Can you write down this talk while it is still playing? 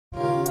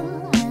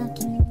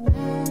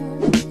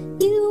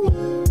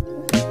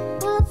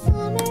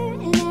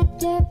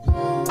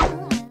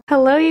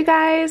Hello you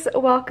guys,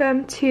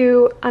 welcome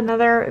to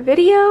another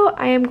video.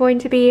 I am going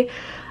to be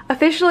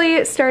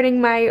officially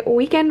starting my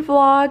weekend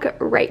vlog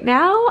right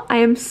now. I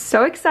am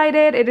so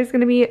excited. It is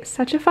going to be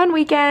such a fun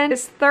weekend.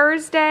 It's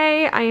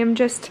Thursday. I am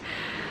just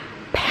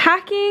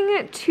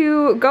packing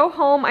to go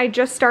home. I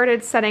just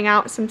started setting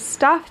out some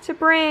stuff to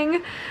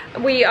bring.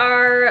 We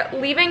are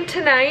leaving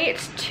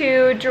tonight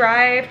to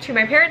drive to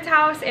my parents'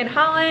 house in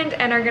Holland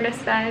and are gonna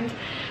spend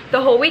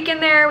the whole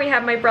weekend there. We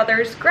have my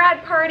brother's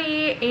grad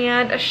party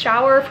and a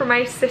shower for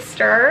my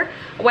sister,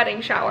 a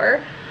wedding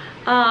shower.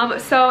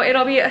 So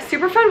it'll be a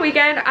super fun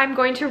weekend. I'm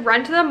going to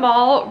run to the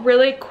mall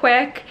really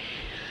quick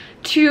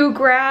to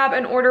grab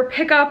an order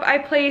pickup I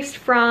placed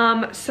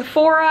from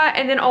Sephora,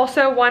 and then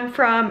also one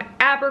from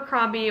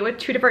Abercrombie with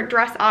 2 different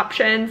dress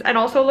options, and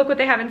also look what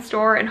they have in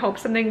store and hope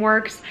something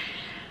works,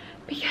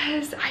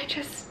 because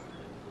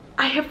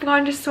I have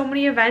gone to so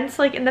many events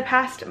like in the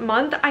past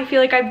month. I feel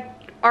like I've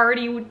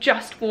already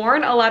just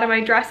worn a lot of my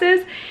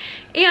dresses,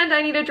 and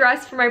I need a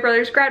dress for my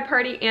brother's grad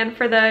party and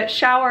for the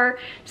shower,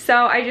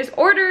 so I just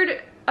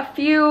ordered a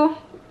few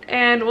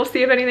and we'll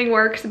see if anything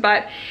works,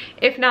 but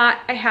if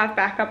not, I have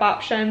backup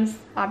options.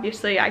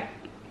 Obviously,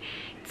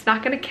 it's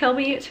not gonna kill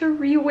me to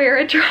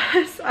rewear a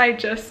dress. I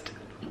just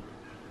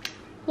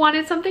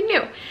wanted something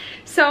new.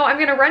 So I'm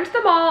gonna run to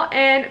the mall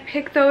and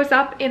pick those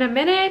up in a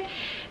minute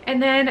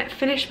and then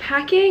finish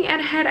packing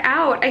and head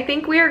out. I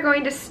think we are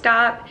going to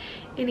stop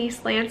in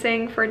East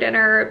Lansing for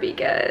dinner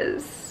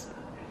because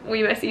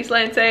we miss East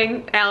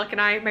Lansing. Alec and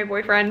I, my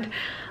boyfriend,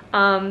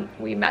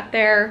 we met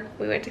there,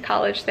 we went to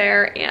college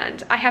there,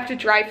 and I have to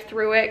drive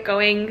through it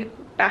going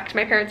back to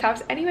my parents'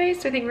 house anyway,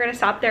 so I think we're gonna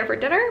stop there for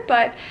dinner,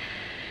 but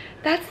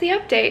that's the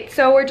update.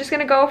 So we're just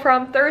gonna go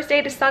from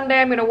Thursday to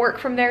Sunday. I'm gonna work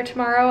from there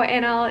tomorrow,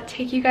 and I'll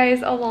take you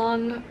guys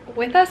along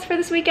with us for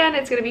this weekend.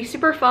 It's gonna be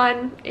super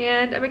fun,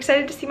 and I'm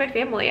excited to see my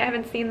family. I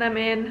haven't seen them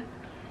in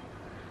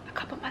a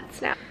couple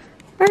months now.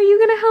 Are you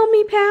gonna help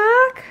me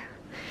pack?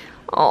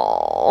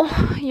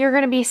 Oh, you're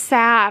gonna be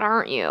sad,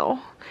 aren't you?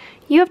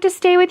 You have to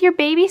stay with your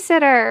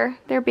babysitter.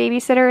 Their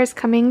babysitter is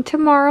coming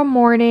tomorrow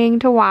morning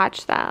to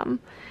watch them.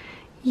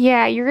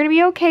 Yeah, you're gonna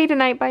be okay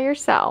tonight by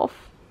yourself.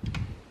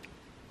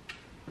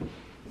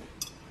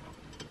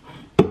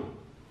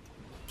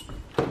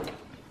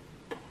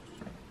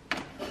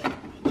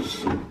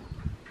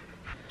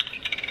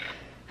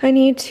 I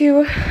need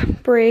to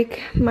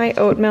break my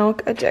oat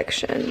milk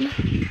addiction.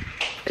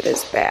 It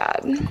is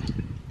bad.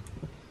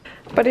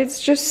 But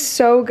it's just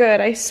so good.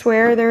 I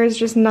swear there is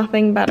just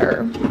nothing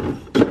better.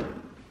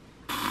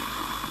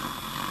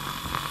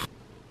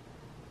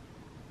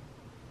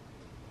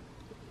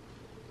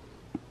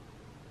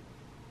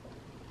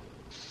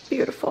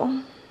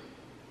 Beautiful.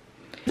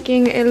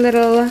 Making a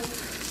little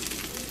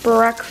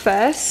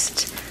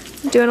breakfast.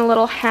 I'm doing a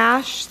little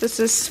hash. This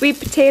is sweet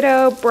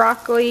potato,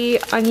 broccoli,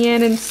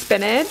 onion, and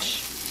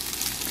spinach.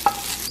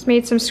 Just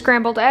made some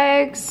scrambled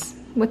eggs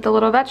with the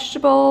little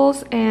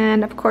vegetables,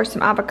 and of course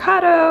some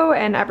avocado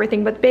and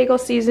everything but bagel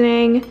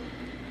seasoning,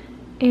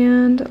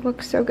 and it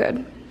looks so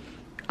good.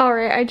 All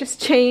right, I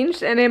just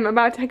changed and I'm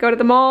about to go to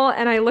the mall,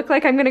 and I look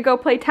like I'm gonna go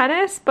play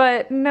tennis,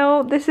 but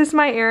no, this is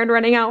my errand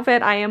running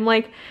outfit. I am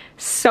like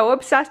so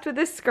obsessed with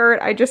this skirt.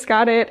 I just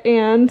got it,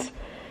 and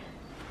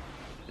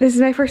this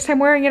is my first time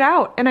wearing it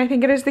out, and I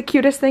think it is the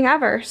cutest thing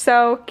ever.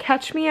 So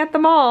catch me at the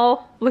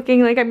mall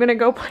looking like I'm gonna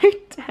go play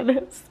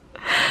tennis.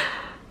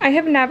 I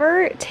have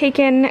never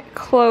taken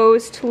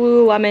clothes to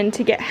Lululemon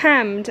to get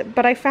hemmed,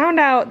 but I found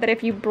out that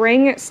if you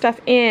bring stuff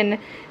in,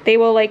 they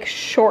will like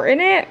shorten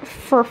it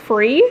for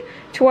free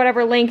to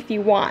whatever length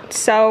you want.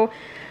 So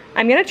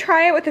I'm gonna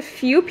try it with a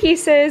few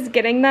pieces,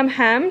 getting them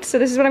hemmed. So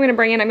this is what I'm gonna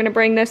bring in. I'm gonna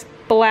bring this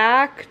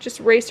black, just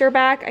racer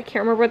back. I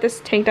can't remember what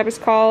this tank top is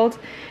called.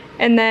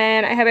 And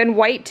then I have in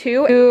white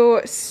too,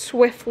 2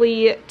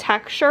 Swiftly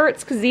tech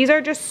shirts, because these are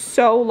just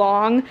so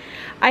long.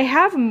 I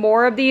have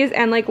more of these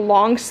and like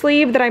long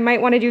sleeve that I might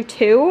want to do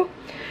too,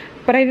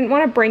 but I didn't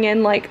want to bring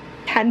in like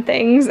 10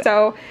 things.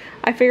 So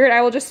I figured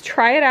I will just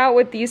try it out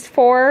with these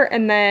 4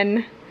 and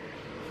then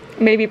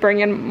maybe bring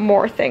in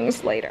more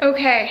things later.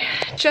 Okay,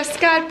 just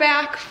got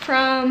back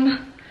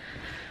from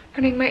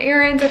running my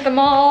errands at the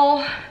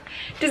mall.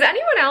 Does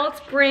anyone else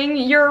bring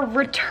your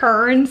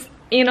returns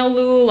in a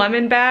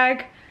Lululemon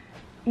bag?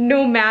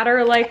 No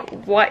matter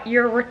like what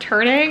you're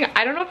returning?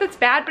 I don't know if it's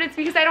bad, but it's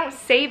because I don't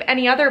save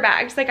any other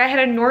bags. Like I had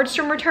a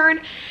Nordstrom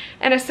return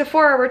and a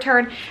Sephora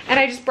return, and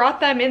I just brought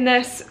them in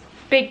this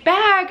big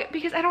bag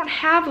because I don't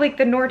have like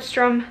the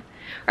Nordstrom,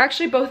 or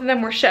actually both of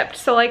them were shipped.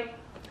 So like,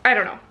 I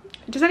don't know.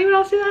 Does anyone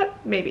else do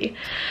that? Maybe.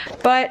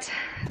 But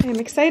I'm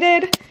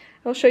excited.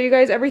 I'll show you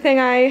guys everything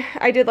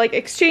I did, like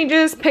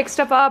exchanges, pick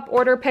stuff up,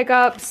 order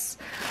pickups.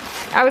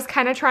 I was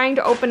kind of trying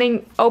to open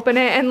it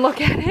and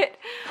look at it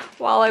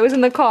while I was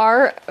in the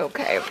car.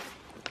 Okay.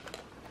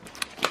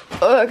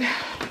 Ugh.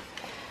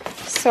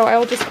 So I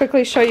will just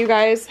quickly show you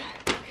guys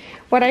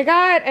what I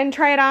got and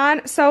try it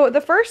on. So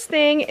the first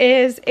thing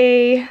is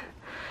a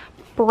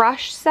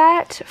brush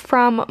set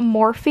from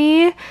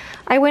Morphe.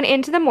 I went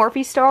into the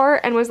Morphe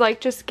store and was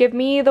like, just give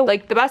me the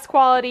best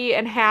quality,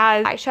 and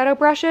has eyeshadow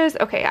brushes.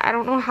 Okay, I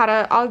don't know how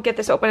to, I'll get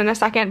this open in a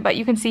second, but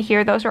you can see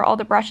here, those are all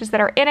the brushes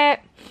that are in it.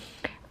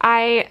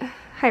 Hi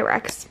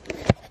Rex.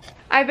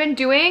 I've been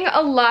doing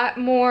a lot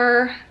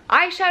more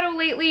eyeshadow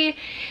lately.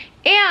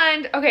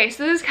 And, okay,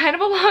 so this is kind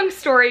of a long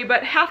story,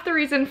 but half the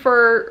reason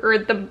for, or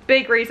the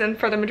big reason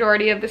for the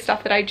majority of the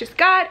stuff that I just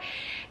got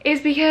is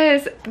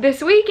because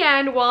this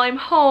weekend while I'm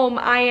home,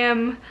 I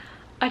am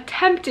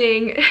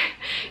attempting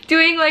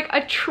doing like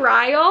a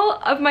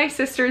trial of my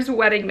sister's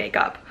wedding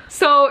makeup.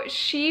 So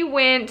she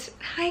went,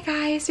 hi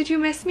guys, did you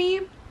miss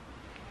me?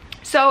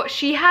 So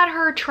she had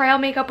her trial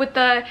makeup with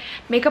the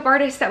makeup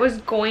artist that was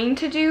going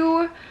to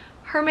do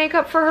her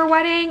makeup for her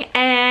wedding,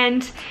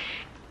 and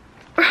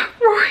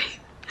Rory,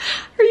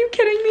 are you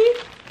kidding me?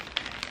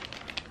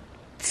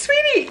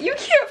 Sweetie, you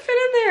can't fit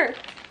in there.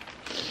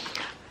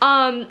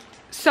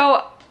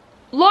 So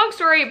long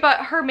story, but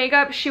her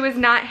makeup, she was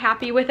not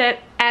happy with it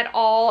at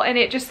all, and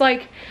it just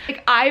like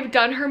I've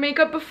done her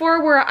makeup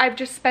before where I've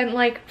just spent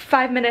like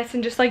 5 minutes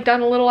and just like done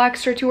a little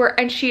extra to her,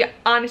 and she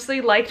honestly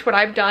liked what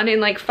I've done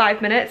in like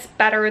 5 minutes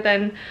better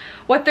than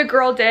what the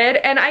girl did.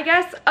 And I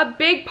guess a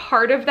big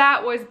part of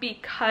that was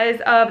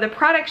because of the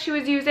product she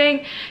was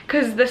using,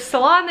 because the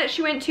salon that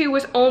she went to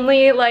was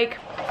only like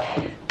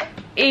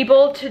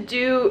able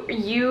to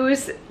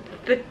use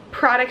the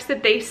products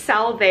that they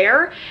sell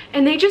there,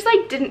 and they just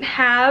like didn't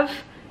have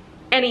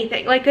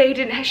anything. Like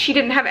she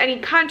didn't have any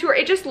contour.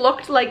 It just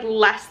looked like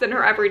less than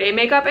her everyday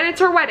makeup, and it's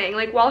her wedding.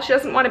 Like, while she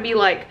doesn't want to be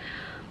like,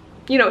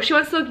 you know, she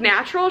wants to look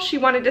natural, she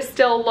wanted to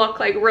still look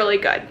like really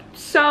good.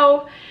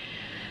 So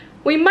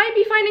we might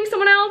be finding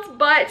someone else,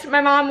 but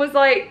my mom was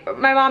like,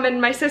 my mom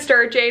and my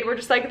sister Jade were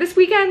just like, this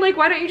weekend, like,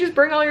 why don't you just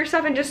bring all your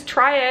stuff and just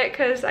try it?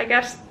 Because I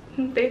guess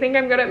they think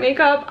I'm good at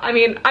makeup. I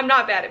mean, I'm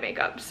not bad at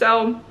makeup.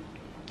 So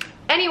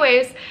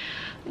anyways,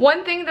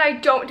 one thing that I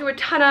don't do a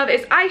ton of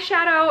is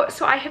eyeshadow.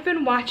 So I have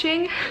been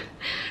watching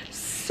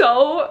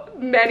so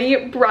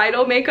many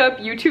bridal makeup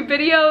YouTube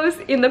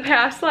videos in the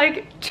past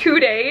like 2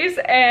 days,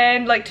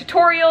 and like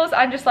tutorials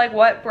on just like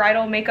what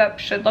bridal makeup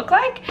should look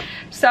like.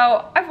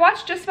 So I've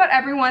watched just about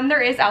everyone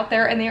there is out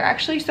there, and they are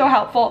actually so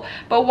helpful.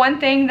 But one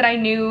thing that I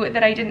knew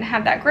that I didn't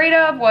have that great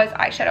of was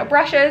eyeshadow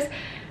brushes,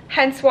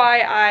 hence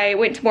why I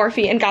went to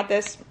Morphe and got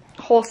this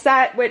whole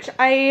set, which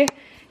I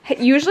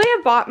usually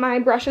have bought my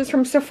brushes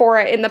from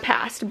Sephora in the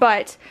past,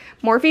 but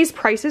Morphe's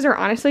prices are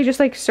honestly just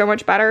like so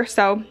much better.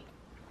 So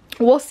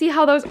we'll see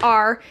how those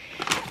are.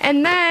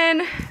 And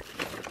then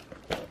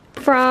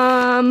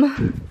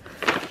from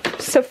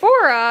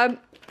Sephora,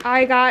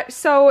 I got,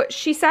 so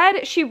she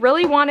said she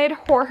really wanted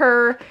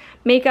her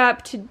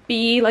makeup to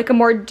be like a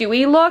more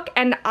dewy look,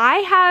 and I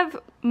have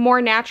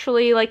more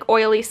naturally like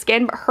oily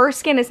skin, but her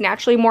skin is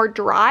naturally more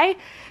dry.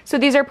 So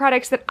these are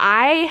products that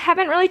I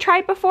haven't really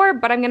tried before,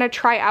 but I'm gonna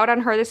try out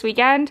on her this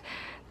weekend.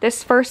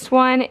 This first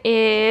one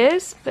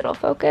is, if it'll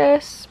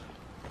focus,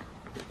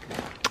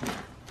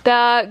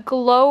 the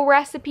Glow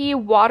Recipe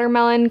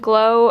Watermelon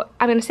Glow,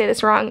 I'm gonna say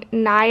this wrong,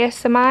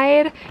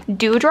 niacinamide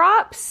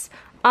dewdrops.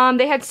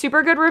 They had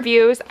super good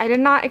reviews. I did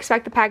not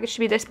expect the package to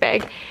be this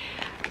big.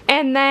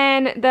 And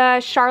then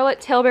the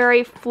Charlotte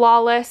Tilbury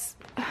Flawless,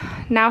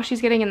 now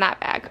she's getting in that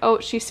bag. Oh,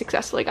 she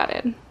successfully got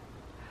in.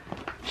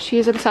 She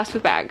is obsessed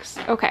with bags.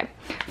 Okay.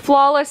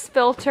 Flawless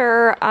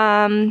filter.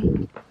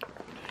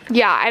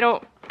 Yeah,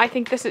 I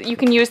think this is, you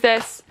can use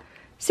this.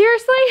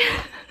 Seriously?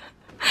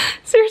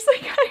 Seriously,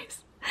 guys?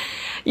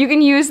 You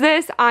can use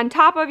this on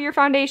top of your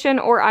foundation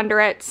or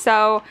under it.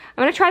 So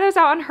I'm gonna try those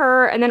out on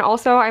her, and then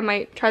also I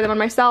might try them on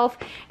myself.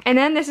 And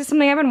then this is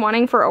something I've been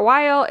wanting for a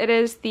while. It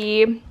is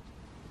the,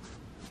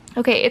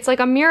 okay, it's like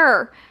a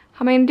mirror.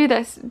 How am I gonna do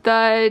this?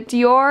 The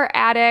Dior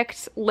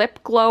Addict Lip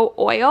Glow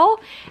Oil.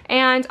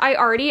 And I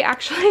already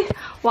actually,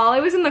 while I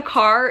was in the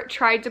car,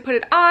 tried to put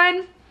it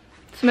on.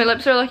 So my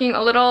lips are looking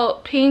a little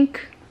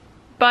pink,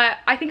 but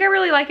I think I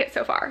really like it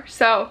so far.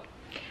 So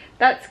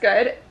that's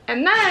good.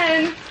 And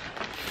then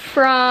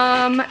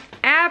from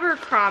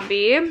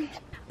Abercrombie,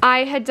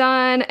 I had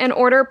done an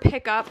order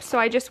pickup, so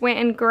I just went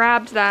and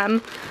grabbed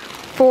them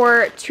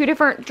for 2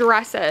 different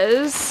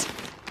dresses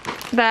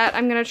that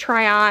I'm gonna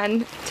try on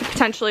to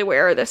potentially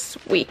wear this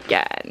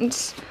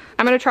weekend.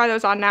 I'm gonna try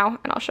those on now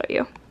and I'll show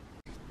you.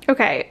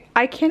 Okay,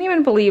 I can't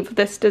even believe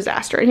this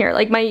disaster in here.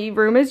 Like, my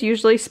room is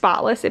usually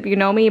spotless if you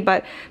know me,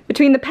 but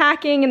between the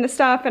packing and the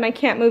stuff, and I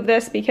can't move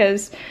this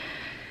because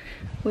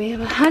we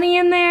have a honey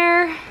in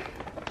there.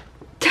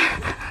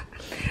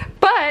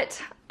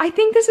 But I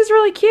think this is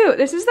really cute.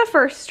 This is the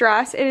first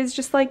dress. It is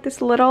just like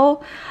this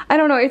little, I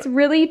don't know, it's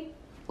really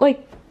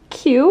like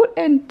cute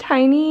and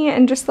tiny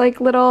and just like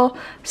little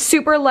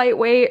super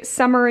lightweight,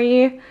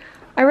 summery.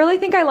 I really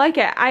think I like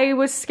it. I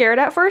was scared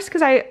at first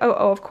because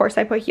of course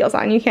I put heels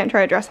on. You can't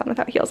try a dress on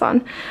without heels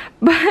on.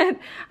 But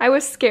I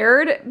was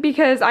scared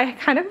because I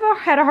kind of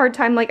had a hard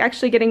time like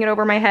actually getting it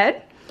over my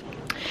head.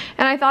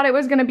 And I thought it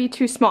was gonna be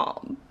too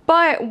small.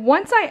 But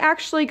once I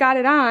actually got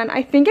it on,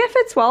 I think it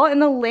fits well,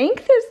 and the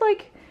length is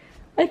like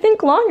I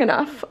think, long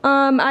enough.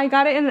 I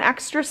got it in an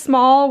extra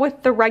small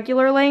with the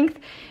regular length.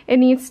 It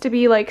needs to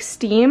be like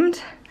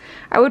steamed.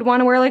 I would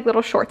want to wear like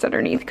little shorts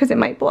underneath because it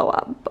might blow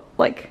up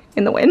like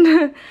in the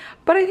wind.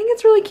 But I think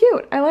it's really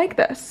cute. I like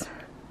this.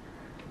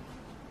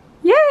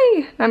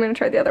 Yay! Now I'm gonna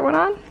try the other one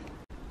on.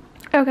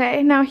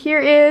 Okay, now here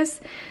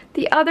is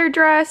the other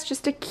dress,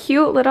 just a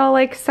cute little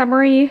like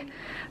summery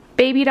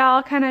baby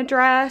doll kind of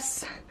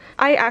dress.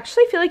 I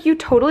actually feel like you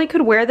totally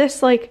could wear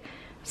this like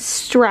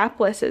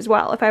strapless as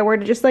well. If I were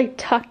to just like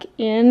tuck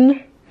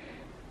in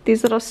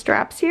these little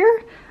straps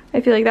here,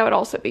 I feel like that would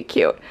also be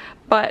cute.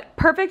 But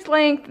perfect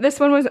length. This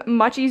one was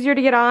much easier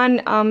to get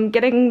on.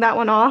 Getting that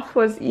one off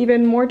was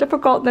even more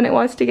difficult than it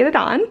was to get it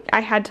on.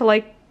 I had to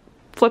like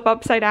flip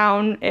upside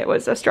down. It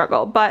was a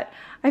struggle, but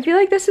I feel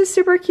like this is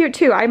super cute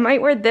too. I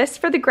might wear this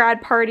for the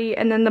grad party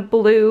and then the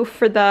blue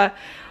for the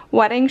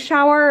wedding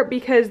shower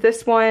because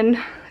this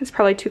one is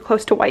probably too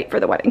close to white for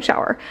the wedding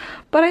shower.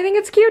 But I think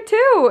it's cute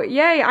too.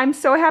 Yay, I'm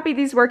so happy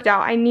these worked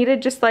out. I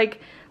needed just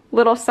like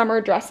little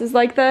summer dresses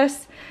like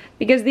this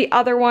because the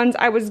other ones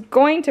I was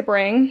going to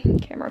bring,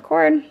 camera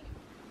cord,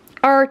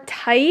 are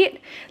tight,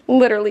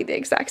 literally the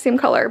exact same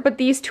color, but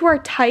these two are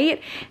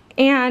tight,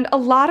 and a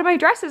lot of my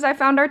dresses I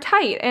found are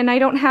tight, and I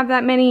don't have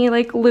that many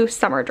like loose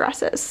summer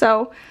dresses.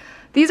 So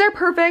these are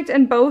perfect,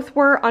 and both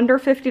were under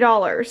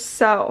 $50,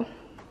 so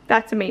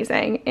that's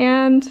amazing.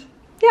 And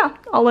yeah,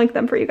 I'll link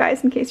them for you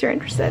guys in case you're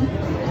interested.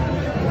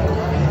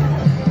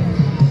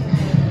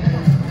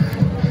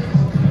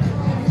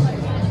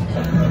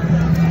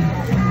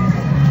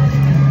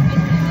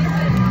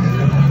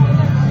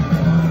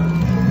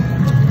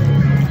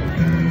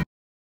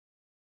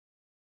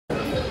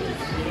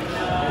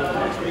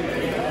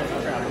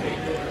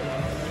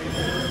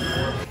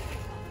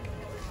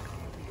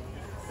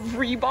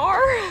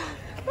 Rebar?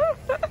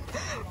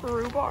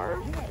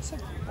 Rhubarb?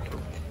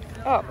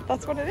 Oh,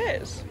 that's what it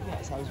is.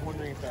 Yes, I was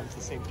wondering if that's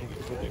the same thing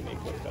as what they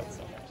make with that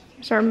stuff.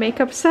 There's our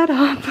makeup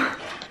setup.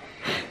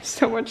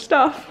 So much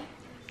stuff.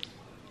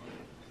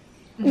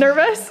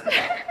 Nervous?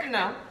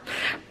 No.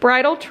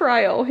 Bridal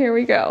trial, here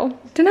we go.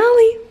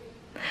 Denali,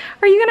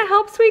 are you gonna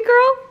help, sweet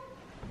girl?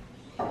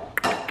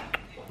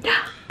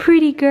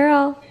 Pretty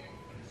girl.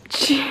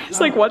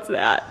 She's like, what's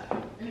that?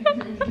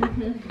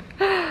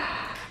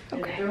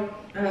 Okay.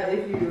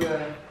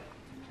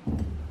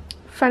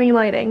 Funny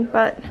lighting,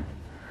 but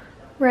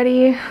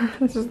ready.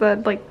 This is the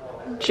like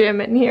gym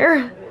in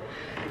here.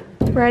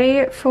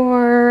 Ready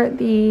for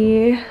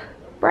the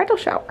bridal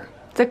shower.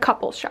 It's a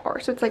couple shower,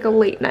 so it's like a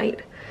late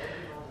night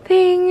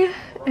thing,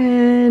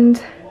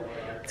 and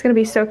it's gonna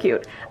be so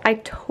cute. I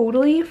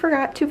totally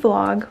forgot to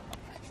vlog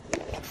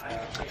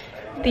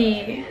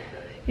the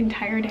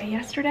entire day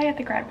yesterday at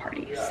the grad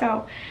party,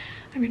 so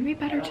I'm gonna be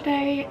better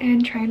today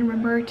and try and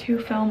remember to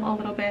film a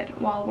little bit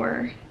while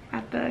we're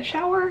at the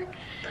shower.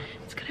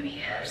 It's gonna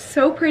be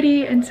so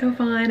pretty and so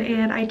fun,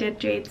 and I did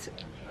Jade's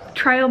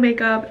trial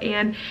makeup,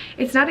 and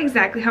it's not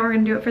exactly how we're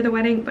gonna do it for the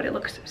wedding, but it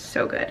looks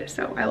so good.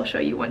 So I will show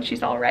you when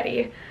she's all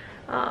ready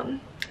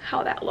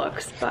how that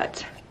looks.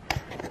 But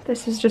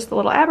this is just the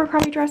little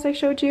Abercrombie dress I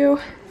showed you,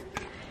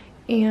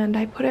 and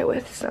I put it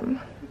with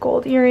some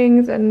gold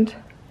earrings and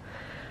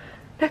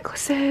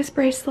necklaces,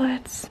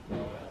 bracelets.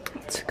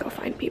 Let's go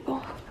find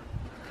people.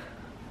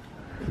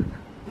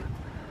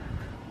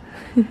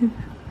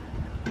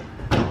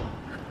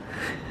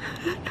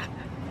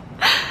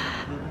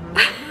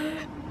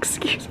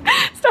 Excuse me.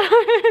 Stop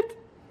it.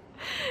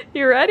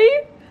 You ready?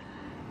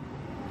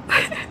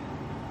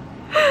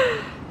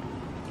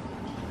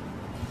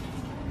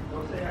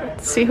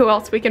 Let's see who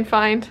else we can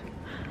find.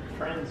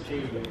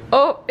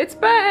 Oh, it's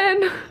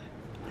Ben.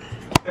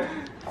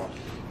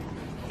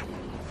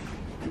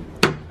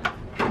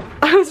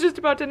 I was just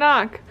about to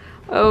knock.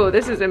 Oh,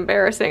 this is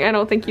embarrassing. I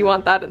don't think you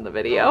want that in the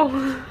video.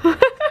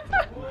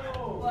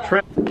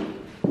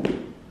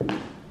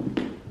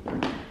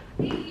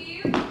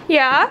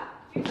 Yeah?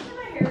 Did you see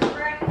my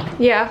hairspray?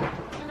 Yeah.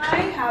 Can I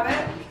have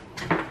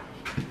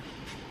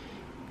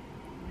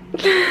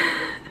it?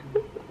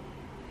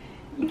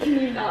 Can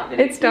you not?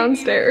 It's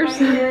downstairs.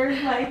 My hair,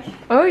 like,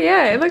 Oh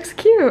yeah, it looks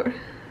cute.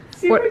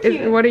 super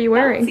cute. What are you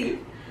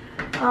wearing?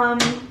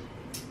 Bouncy.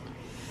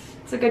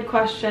 It's a good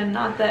question,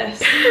 not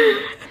this.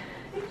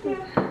 Thank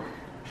you.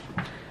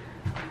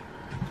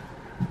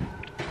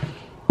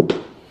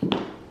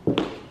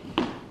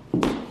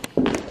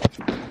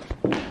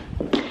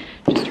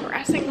 Just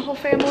harassing the whole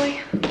family.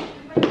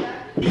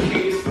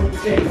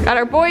 Got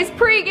our boys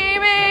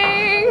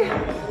pre-gaming.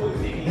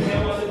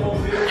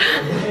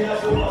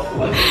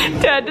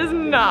 Dad does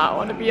not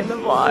want to be in the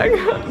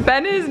vlog.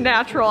 Ben is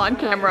natural on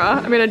camera.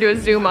 I'm gonna do a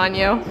zoom on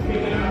you.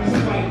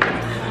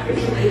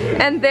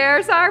 And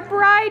there's our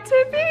bride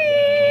to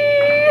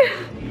be.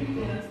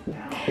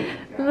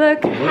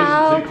 Look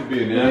how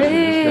pretty.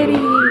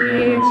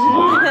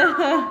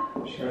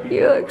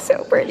 You look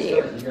so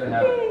pretty.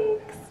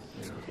 Thanks.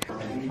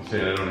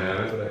 Say I don't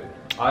have it.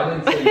 I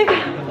didn't say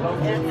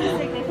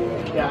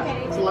yeah.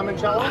 It's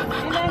limoncello.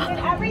 And then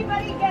did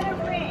everybody get a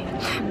ring?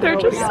 They're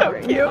just so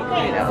cute.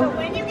 Okay, so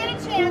when you get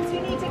a chance,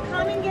 you need to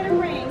come and get a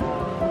ring.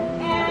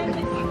 And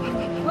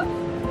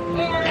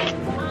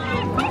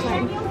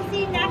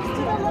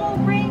little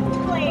ring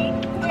plate.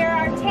 There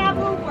are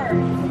taboo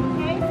words.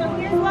 Okay, so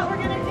here's what we're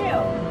gonna do.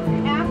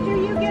 After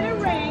you get a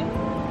ring,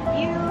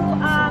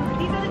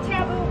 these are the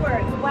taboo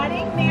words: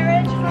 wedding,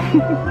 marriage,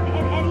 honeymoon,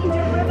 and any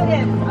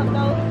derivatives of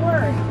those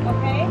words.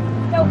 Okay.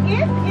 So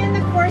if in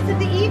the course of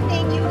the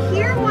evening you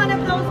hear one of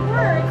those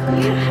words,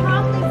 you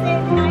promptly say,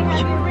 "Can I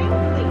have your ring,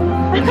 please?"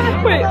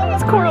 Wait,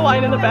 it's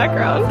Coraline in the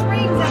background.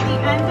 Rings at the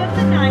end of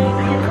the night.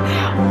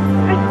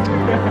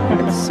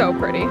 It's so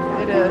pretty.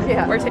 It is,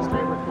 yeah. We're taking.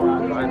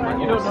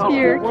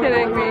 You're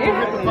kidding me.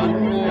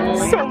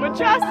 So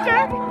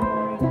majestic.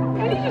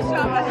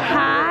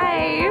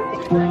 Hi.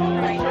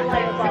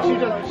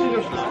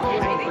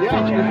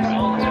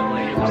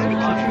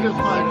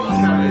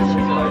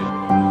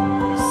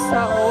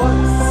 So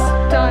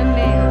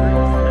stunning.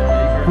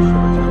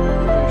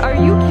 Are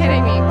you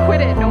kidding me?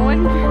 Quit it. No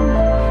one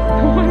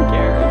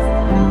cares.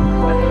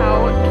 But how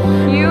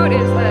cute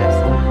is this?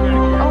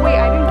 Oh wait,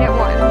 I didn't get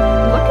one.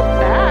 Look at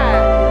that.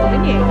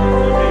 Hanging.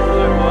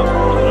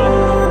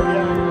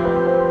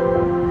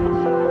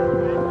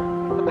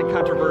 Something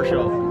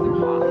controversial.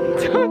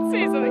 Don't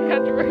say something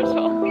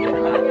controversial.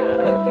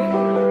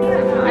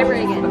 I'm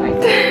Reagan.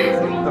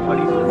 The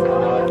honey.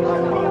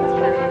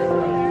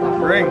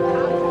 Ring.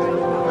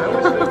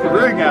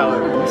 Ring,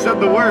 Alan. You said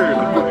the word.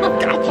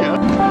 Gotcha.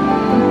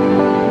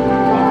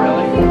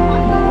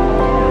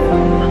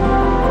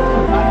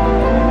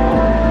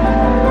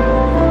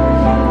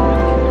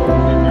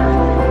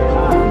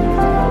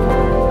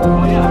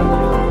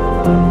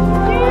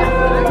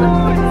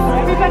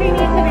 Everybody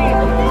needs a ring.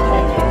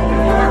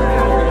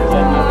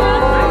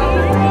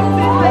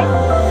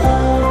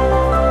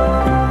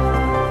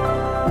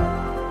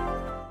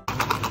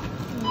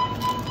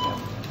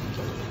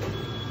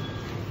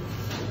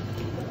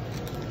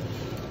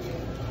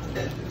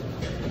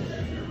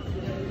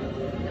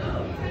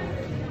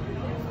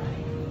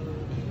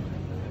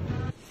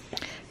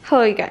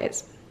 Hello, you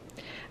guys.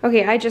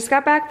 Okay, I just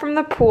got back from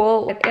the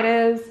pool. It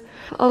is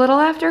a little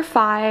after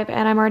 5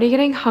 and I'm already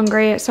getting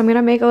hungry, so I'm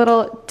gonna make a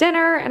little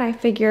dinner, and I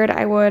figured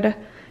I would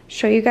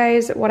show you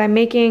guys what I'm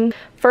making.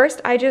 First,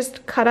 I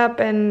just cut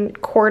up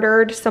and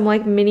quartered some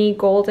like mini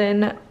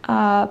golden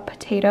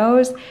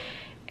potatoes,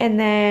 and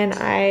then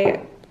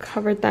I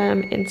covered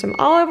them in some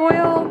olive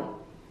oil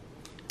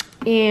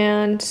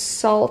and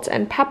salt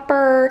and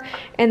pepper,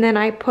 and then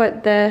I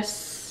put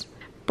this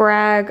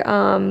Bragg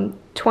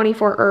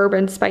 24 herb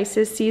and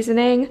spices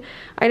seasoning.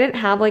 I didn't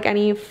have like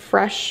any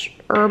fresh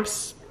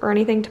herbs or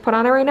anything to put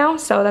on it right now,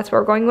 so that's what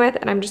we're going with,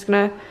 and I'm just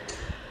gonna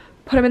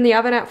put them in the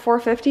oven at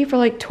 450 for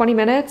like 20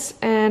 minutes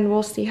and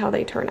we'll see how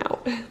they turn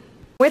out.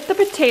 With the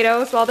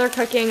potatoes, while they're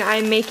cooking,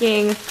 I'm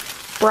making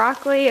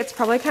broccoli. It's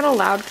probably kind of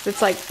loud because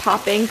it's like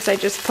popping because I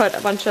just put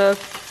a bunch of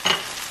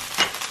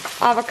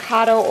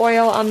avocado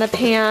oil on the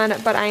pan,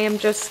 but I am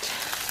just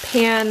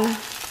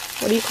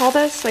what do you call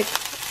this? Like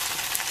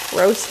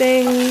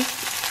roasting,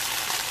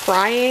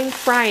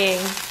 frying,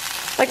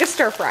 like a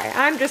stir fry.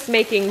 I'm just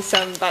making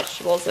some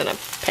vegetables in a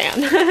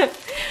pan,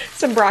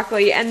 some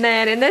broccoli. And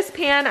then in this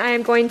pan, I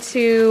am going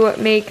to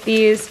make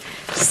these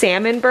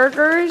salmon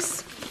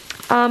burgers.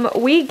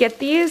 We get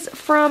these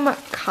from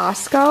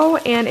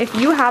Costco, and if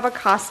you have a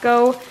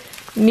Costco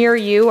near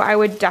you, I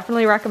would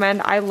definitely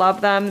recommend. I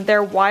love them.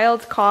 They're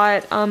wild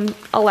caught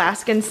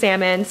Alaskan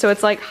salmon, so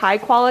it's like high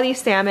quality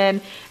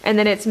salmon, and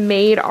then it's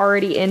made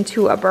already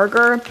into a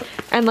burger,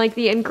 and like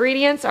the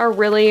ingredients are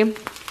really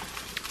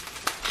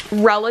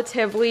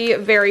relatively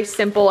very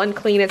simple and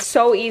clean. It's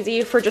so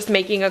easy for just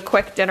making a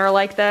quick dinner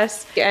like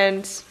this,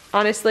 and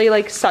honestly,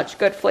 like such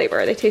good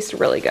flavor. They taste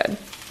really good.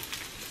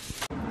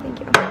 Thank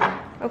you.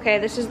 Okay,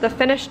 this is the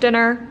finished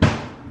dinner.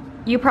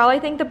 You probably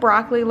think the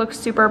broccoli looks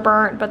super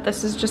burnt, but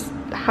this is just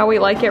how we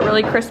like it,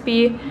 really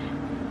crispy.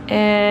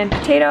 And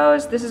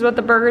potatoes, this is what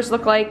the burgers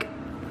look like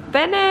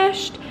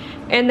finished.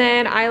 And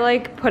then I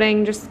like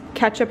putting just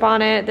ketchup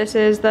on it. This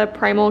is the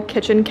Primal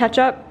Kitchen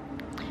ketchup.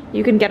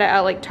 You can get it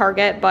at like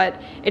Target,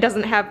 but it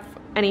doesn't have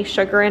any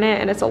sugar in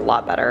it, and it's a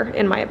lot better,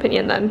 in my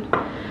opinion, than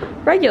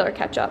regular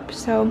ketchup.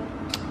 So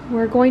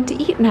we're going to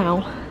eat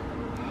now.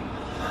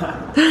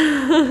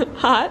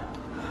 Hot?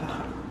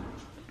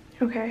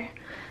 Okay.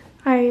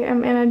 I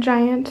am in a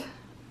giant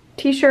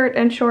t-shirt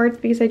and shorts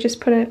because I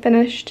just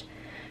finished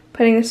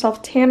putting the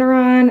self-tanner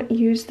on.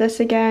 Use this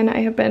again. I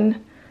have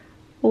been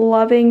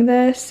loving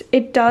this.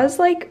 It does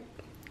like,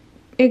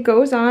 it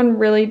goes on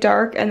really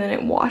dark and then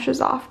it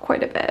washes off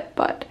quite a bit,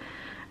 but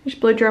I just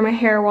blow dry my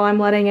hair while I'm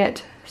letting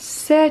it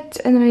sit,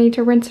 and then I need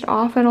to rinse it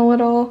off in a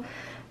little,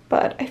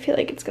 but I feel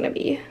like it's gonna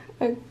be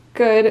a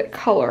good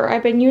color.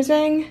 I've been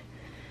using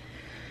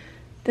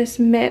this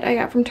mitt I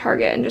got from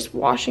Target and just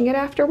washing it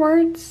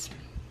afterwards,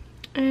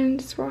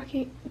 and it's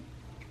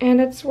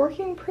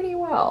working pretty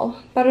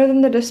well. Better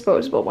than the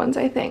disposable ones,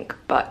 I think,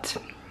 but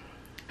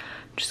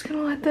I'm just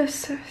gonna let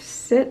this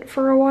sit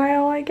for a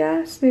while, I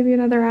guess, maybe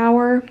another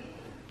hour,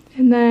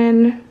 and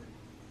then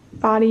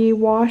body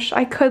wash.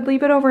 I could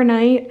leave it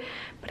overnight,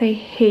 but I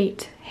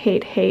hate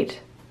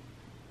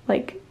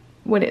like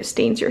when it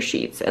stains your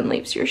sheets and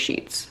leaves your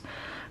sheets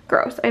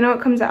gross. I know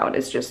it comes out,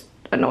 it's just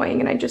annoying,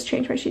 and I just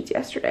changed my sheets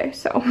yesterday,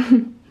 so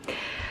I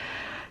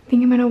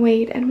think I'm gonna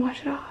wait and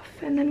wash it off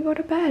and then go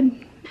to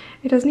bed.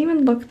 It doesn't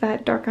even look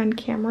that dark on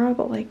camera,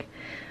 but like,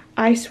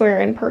 I swear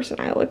in person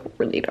I look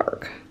really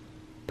dark.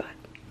 But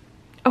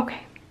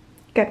okay,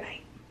 good night.